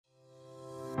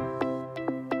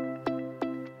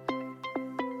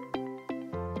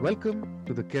Welcome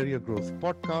to the Career Growth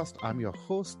Podcast. I'm your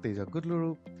host, Teja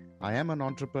Gudluru. I am an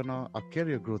entrepreneur, a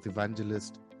career growth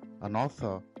evangelist, an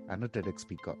author, and a TEDx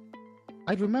speaker.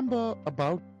 I remember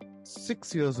about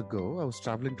 6 years ago, I was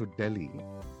traveling to Delhi,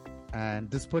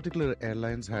 and this particular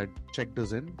airlines had checked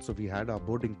us in. So we had our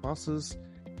boarding passes,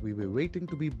 we were waiting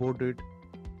to be boarded,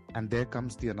 and there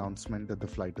comes the announcement that the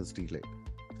flight is delayed.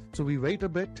 So we wait a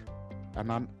bit,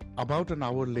 and about an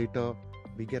hour later,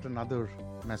 we get another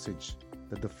message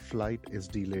that the flight is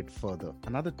delayed further.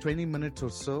 Another 20 minutes or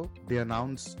so, they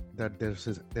announce that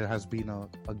there has been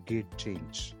a gate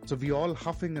change. So we all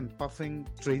huffing and puffing,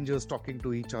 strangers talking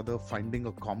to each other, finding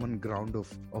a common ground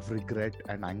of regret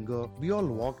and anger. We all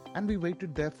walked and we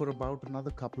waited there for about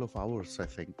another couple of hours, I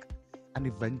think. And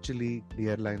eventually,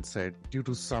 the airline said, due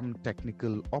to some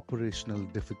technical operational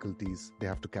difficulties, they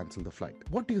have to cancel the flight.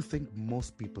 What do you think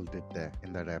most people did there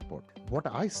in that airport? What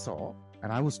I saw,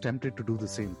 and I was tempted to do the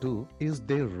same too, is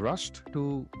they rushed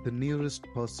to the nearest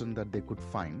person that they could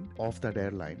find of that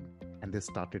airline, and they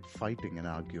started fighting and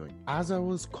arguing. As I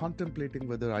was contemplating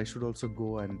whether I should also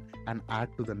go and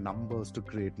add to the numbers to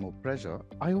create more pressure,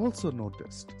 I also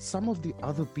noticed some of the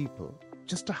other people,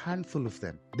 just a handful of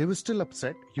them, they were still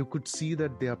upset. You could see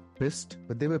that they are pissed,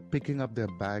 but they were picking up their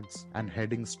bags and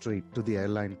heading straight to the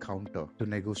airline counter to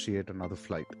negotiate another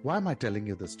flight. Why am I telling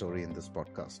you this story in this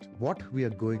podcast? What we are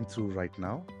going through right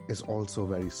now is also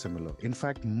very similar. In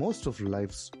fact, most of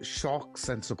life's shocks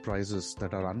and surprises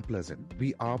that are unpleasant,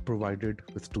 we are provided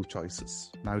with two choices.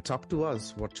 Now it's up to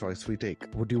us what choice we take.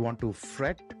 Would you want to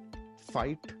fret,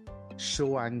 fight,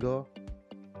 show anger,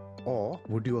 or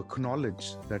would you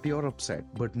acknowledge that you're upset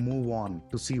but move on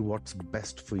to see what's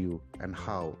best for you and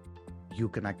how you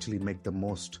can actually make the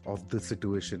most of the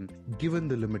situation given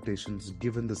the limitations,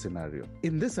 given the scenario?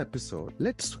 In this episode,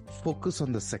 let's focus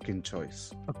on the second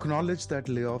choice. Acknowledge that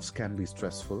layoffs can be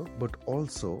stressful, but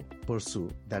also pursue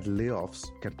that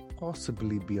layoffs can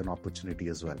possibly be an opportunity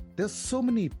as well. There's so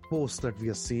many posts that we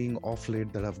are seeing off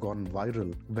late that have gone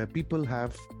viral where people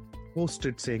have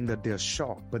posted saying that they are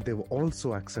shocked, but they've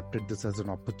also accepted this as an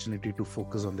opportunity to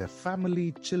focus on their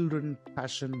family, children,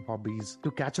 passion, hobbies, to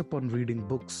catch up on reading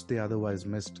books they otherwise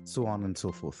missed, so on and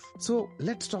so forth. So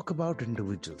let's talk about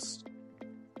individuals.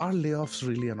 Are layoffs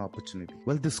really an opportunity?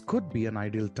 Well, this could be an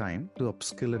ideal time to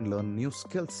upskill and learn new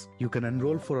skills. You can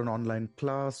enroll for an online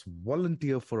class,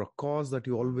 volunteer for a cause that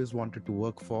you always wanted to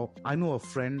work for. I know a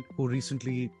friend who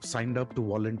recently signed up to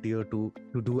volunteer to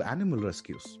do animal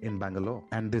rescues in Bangalore.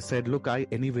 And they said, look,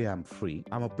 anyway, I'm free.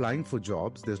 I'm applying for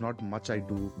jobs. There's not much I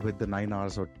do with the 9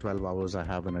 hours or 12 hours I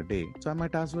have in a day. So I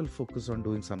might as well focus on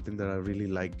doing something that I really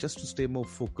like just to stay more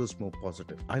focused, more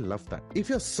positive. I love that. If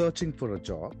you're searching for a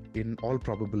job, in all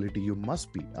probability, you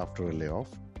must be after a layoff.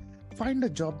 Find a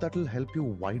job that will help you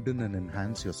widen and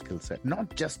enhance your skill set.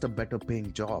 Not just a better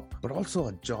paying job, but also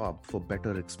a job for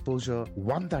better exposure,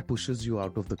 one that pushes you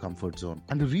out of the comfort zone.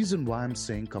 And the reason why I'm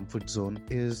saying comfort zone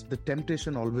is the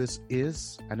temptation always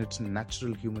is, and it's a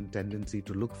natural human tendency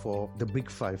to look for the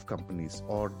big five companies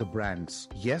or the brands.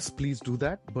 Yes, please do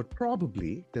that, but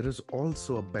probably there is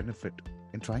also a benefit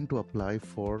in trying to apply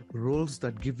for roles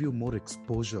that give you more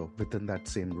exposure within that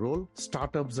same role.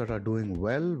 Startups that are doing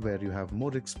well, where you have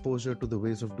more exposure to the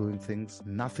ways of doing things.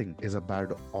 Nothing is a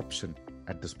bad option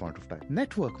at this point of time.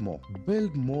 Network more,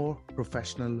 build more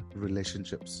professional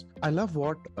relationships. I love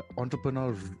what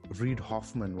entrepreneur Reid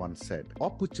Hoffman once said.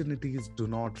 Opportunities do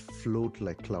not float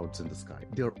like clouds in the sky.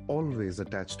 They're always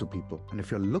attached to people. And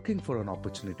if you're looking for an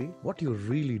opportunity, what you're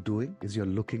really doing is you're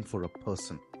looking for a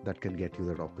person that can get you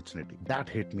that opportunity. That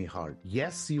hit me hard.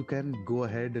 Yes, you can go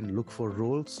ahead and look for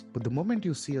roles, but the moment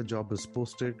you see a job is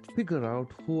posted, figure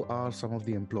out who are some of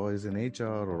the employees in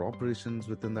HR or operations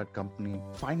within that company,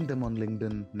 find them on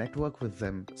LinkedIn, network with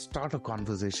them, start a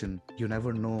conversation. You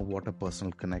never know what a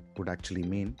personal connect would actually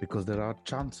mean, because there are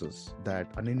chances that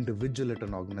an individual at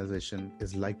an organization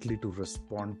is likely to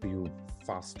respond to you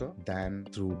faster than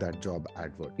through that job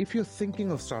advert. If you're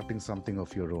thinking of starting something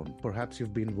of your own, perhaps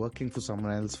you've been working for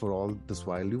someone else for all this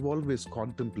while, you've always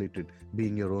contemplated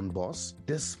being your own boss,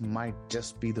 this might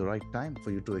just be the right time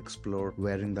for you to explore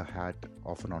wearing the hat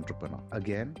of an entrepreneur.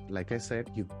 Again, like I said,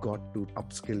 you've got to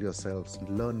upskill yourselves,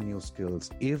 learn new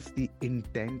skills. If the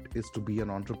intent is to be an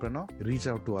entrepreneur, reach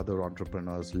out to other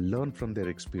entrepreneurs, learn from their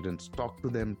experience, talk to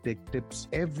them, take tips.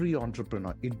 Every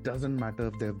entrepreneur, it doesn't matter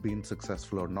if they've been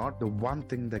successful or not, the one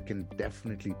thing they can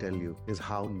definitely tell you is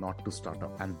how not to start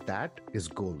up, and that is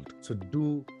gold. So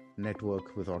do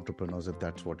network with entrepreneurs if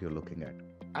that's what you're looking at.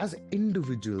 As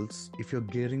individuals, if you're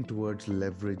gearing towards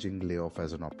leveraging layoff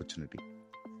as an opportunity,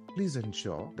 please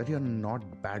ensure that you're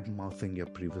not bad-mouthing your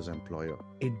previous employer.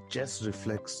 It just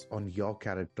reflects on your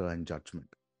character and judgment.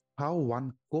 How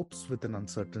one copes with an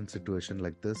uncertain situation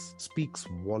like this speaks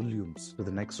volumes to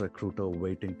the next recruiter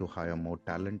waiting to hire more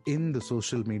talent. In the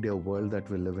social media world that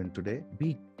we live in today,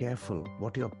 be careful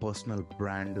what your personal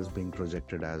brand is being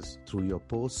projected as through your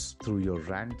posts, through your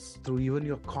rants, through even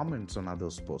your comments on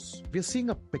others' posts. We are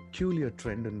seeing a peculiar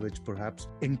trend in which, perhaps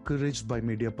encouraged by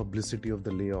media publicity of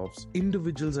the layoffs,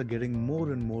 individuals are getting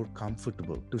more and more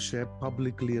comfortable to share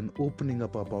publicly and opening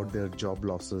up about their job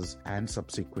losses and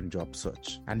subsequent job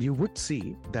search. And you would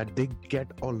see that they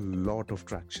get a lot of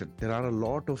traction. There are a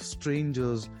lot of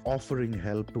strangers offering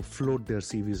help to float their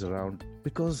CVs around,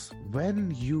 because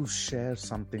when you share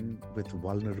something with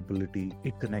vulnerability,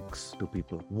 it connects to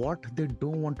people. What they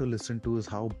don't want to listen to is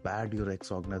how bad your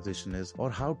ex-organization is or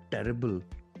how terrible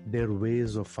their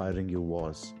ways of firing you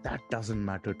was. That doesn't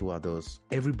matter to others.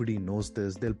 Everybody knows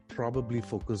this. They'll probably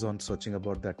focus on searching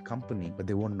about that company, but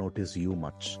they won't notice you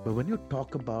much. But when you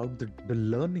talk about the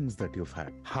learnings that you've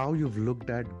had, how you've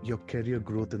looked at your career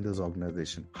growth in this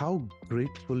organization, how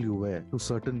grateful you were to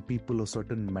certain people or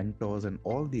certain mentors and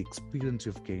all the experience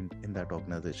you've gained in that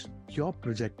organization, you're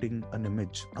projecting an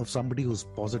image of somebody who's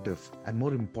positive, and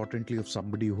more importantly, of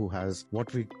somebody who has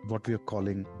what we are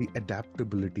calling the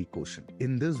adaptability quotient.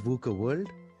 In this VUCA world,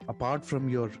 apart from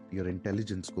your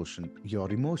intelligence quotient, your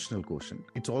emotional quotient,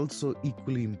 it's also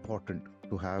equally important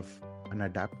to have an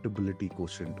adaptability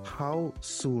quotient. How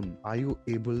soon are you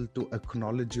able to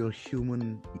acknowledge your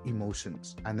human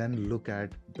emotions and then look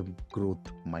at the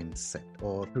growth mindset,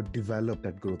 or to develop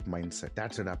that growth mindset?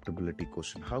 That's adaptability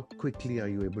quotient. How quickly are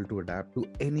you able to adapt to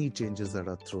any changes that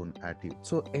are thrown at you?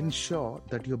 So ensure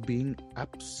that you're being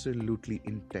absolutely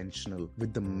intentional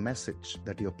with the message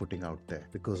that you're putting out there,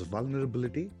 because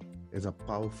vulnerability is a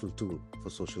powerful tool for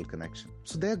social connection.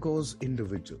 So there goes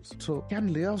individuals. So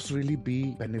can layoffs really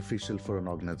be beneficial for an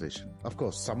organization? Of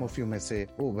course, some of you may say,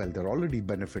 oh, well, they're already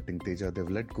benefiting, Teja. They've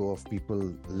let go of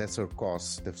people, lesser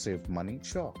costs, they've saved money.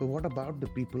 Sure. But what about the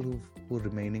people who are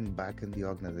remaining back in the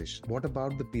organization? What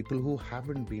about the people who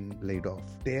haven't been laid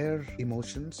off? Their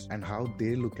emotions and how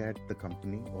they look at the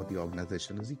company or the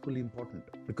organization is equally important,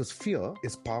 because fear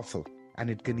is powerful, and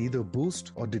it can either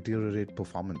boost or deteriorate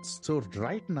performance. So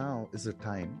right now is the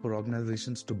time for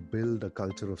organizations to build a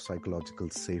culture of psychological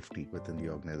safety within the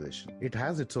organization. It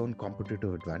has its own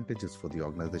competitive advantages for the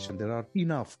organization. There are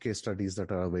enough case studies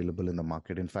that are available in the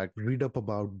market. In fact, read up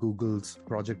about Google's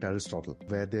Project Aristotle,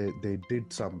 where they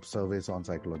did some surveys on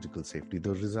psychological safety.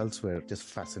 The results were just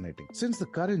fascinating. Since the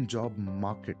current job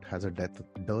market has a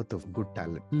dearth of good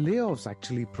talent, layoffs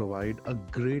actually provide a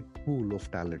great pool of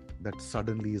talent that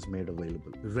suddenly is made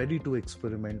available, ready to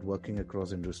experiment, working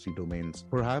across industry domains.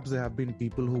 Perhaps there have been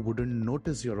people who wouldn't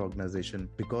notice your organization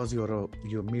because you're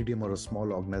a medium or a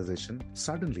small organization.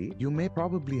 Suddenly, you may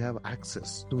probably have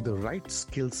access to the right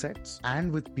skill sets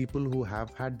and with people who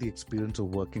have had the experience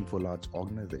of working for large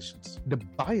organizations. The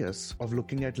bias of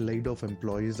looking at laid off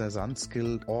employees as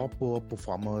unskilled or poor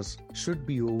performers should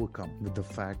be overcome with the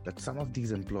fact that some of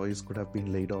these employees could have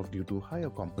been laid off due to higher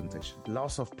compensation,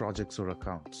 loss of projects or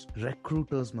accounts.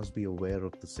 Recruiters must be aware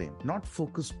of the same. Not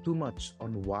focus too much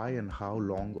on why and how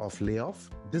long of layoff.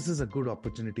 This is a good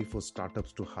opportunity for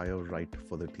startups to hire right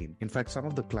for the team. In fact, some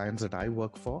of the clients that I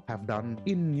work for have done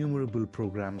innumerable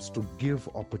programs to give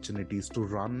opportunities to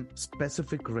run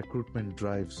specific recruitment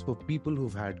drives for people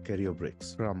who've had career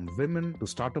breaks. From women to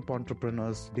startup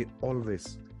entrepreneurs, they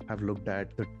always have looked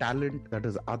at the talent that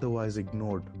is otherwise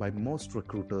ignored by most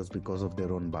recruiters because of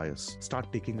their own bias.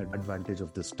 Start taking advantage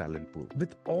of this talent pool.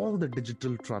 With all the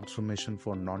digital transformation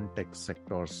for non-tech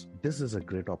sectors, this is a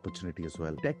great opportunity as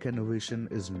well. Tech innovation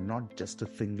is not just a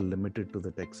thing limited to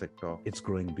the tech sector, it's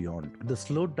growing beyond. The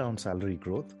slowed down salary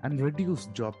growth and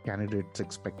reduced job candidates'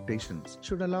 expectations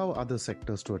should allow other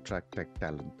sectors to attract tech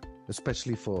talent,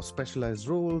 especially for specialized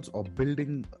roles or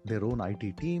building their own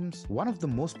IT teams. One of the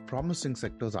most promising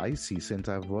sectors I see, since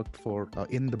I've worked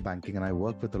in the banking, and I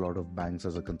work with a lot of banks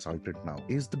as a consultant now,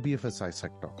 is the BFSI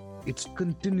sector. It's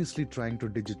continuously trying to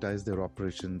digitize their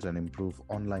operations and improve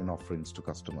online offerings to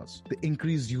customers. The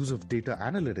increased use of data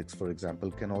analytics, for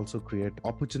example, can also create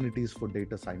opportunities for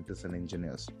data scientists and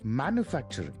engineers.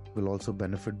 Manufacturing will also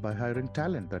benefit by hiring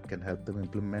talent that can help them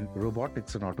implement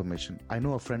robotics and automation. I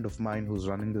know a friend of mine who's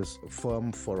running this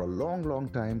firm for a long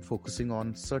time, focusing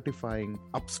on certifying,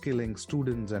 upskilling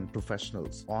students and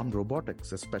professionals on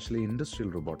robotics, especially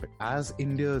industrial robotics. As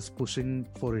India is pushing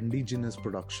for indigenous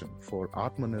production, for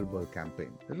Atmanirbhar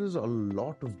campaign, there is a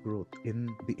lot of growth in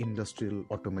the industrial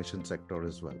automation sector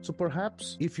as well. So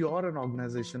perhaps if you are an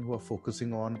organization who are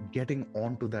focusing on getting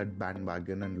onto that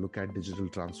bandwagon and look at digital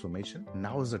transformation,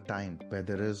 now is a time where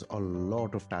there is a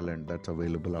lot of talent that's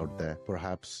available out there.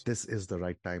 Perhaps this is the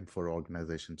right time for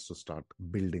organizations confidence to start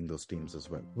building those teams as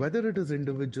well. Whether it is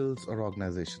individuals or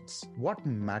organizations, what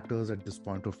matters at this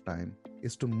point of time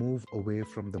is to move away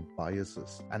from the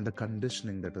biases and the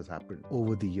conditioning that has happened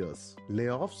over the years.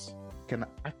 Layoffs can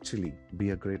actually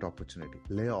be a great opportunity.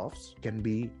 Layoffs can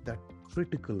be that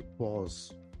critical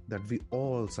pause that we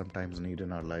all sometimes need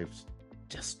in our lives,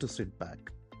 just to sit back,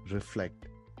 reflect,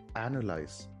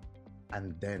 analyze,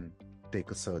 and then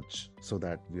take a surge so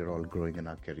that we are all growing in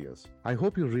our careers. I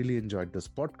hope you really enjoyed this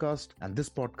podcast, and this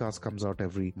podcast comes out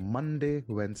every Monday,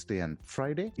 Wednesday, and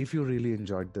Friday. If you really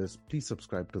enjoyed this, please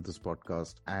subscribe to this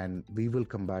podcast, and we will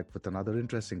come back with another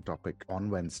interesting topic on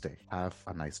Wednesday. Have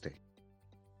a nice day.